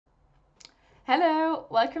Hello,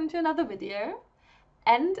 welcome to another video.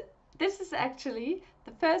 And this is actually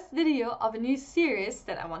the first video of a new series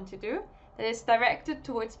that I want to do that is directed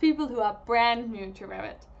towards people who are brand new to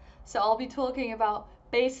Revit. So I'll be talking about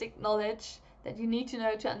basic knowledge that you need to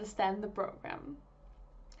know to understand the program.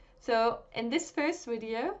 So in this first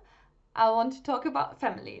video, I want to talk about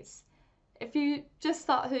families. If you just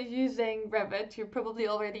started using Revit, you probably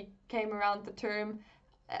already came around the term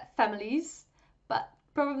families, but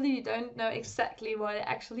probably you don't know exactly what it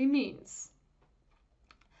actually means.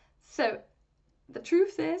 So the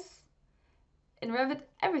truth is, in Revit,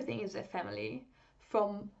 everything is a family,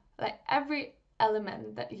 from every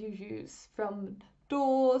element that you use, from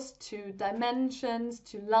doors to dimensions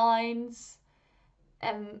to lines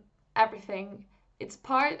and everything. It's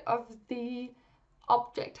part of the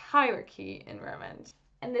object hierarchy in Revit.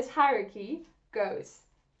 And this hierarchy goes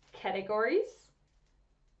categories,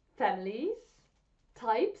 families,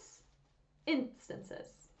 types, instances.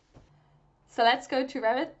 So let's go to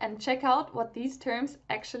Revit and check out what these terms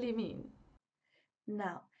actually mean.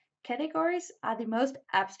 Now, categories are the most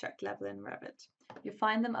abstract level in Revit. You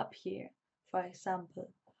find them up here. For example,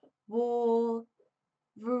 wall,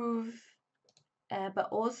 roof, but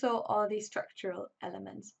also all the structural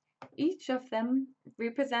elements. Each of them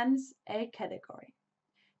represents a category.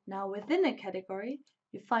 Now, within a category,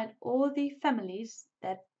 you find all the families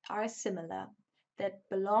that are similar, that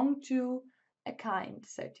belong to a kind,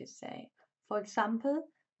 so to say. For example,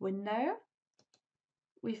 window.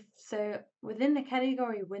 So within the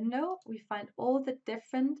category window, we find all the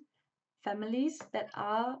different families that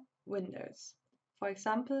are windows. For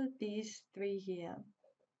example, these three here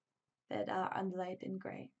that are underlined in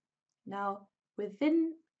gray. Now,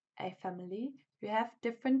 within a family, you have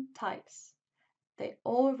different types. They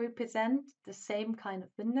all represent the same kind of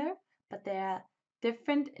window, but they are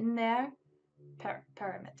different in their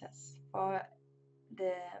parameters. For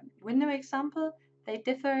the window example, they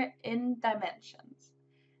differ in dimensions.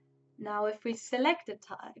 Now, if we select a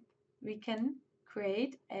type, we can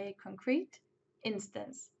create a concrete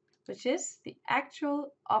instance, which is the actual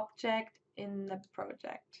object in the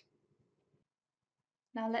project.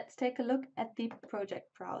 Now let's take a look at the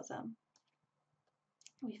project browser.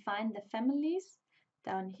 We find the families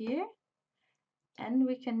down here, and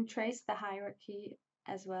we can trace the hierarchy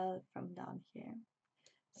as well from down here.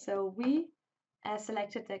 So we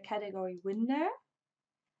selected the category window,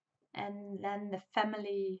 and then the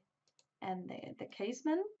family and the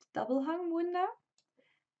casement double hung window.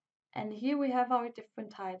 And here we have our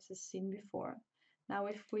different types as seen before. Now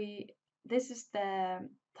this is the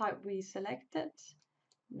type we selected.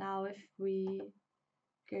 Now if we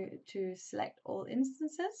go to select all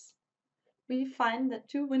instances, we find the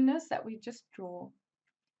two windows that we just draw.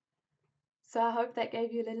 So I hope that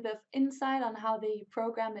gave you a little bit of insight on how the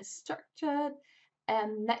program is structured.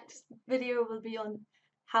 And next video will be on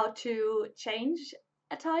how to change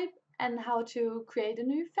a type and how to create a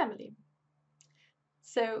new family.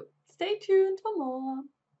 So stay tuned for more.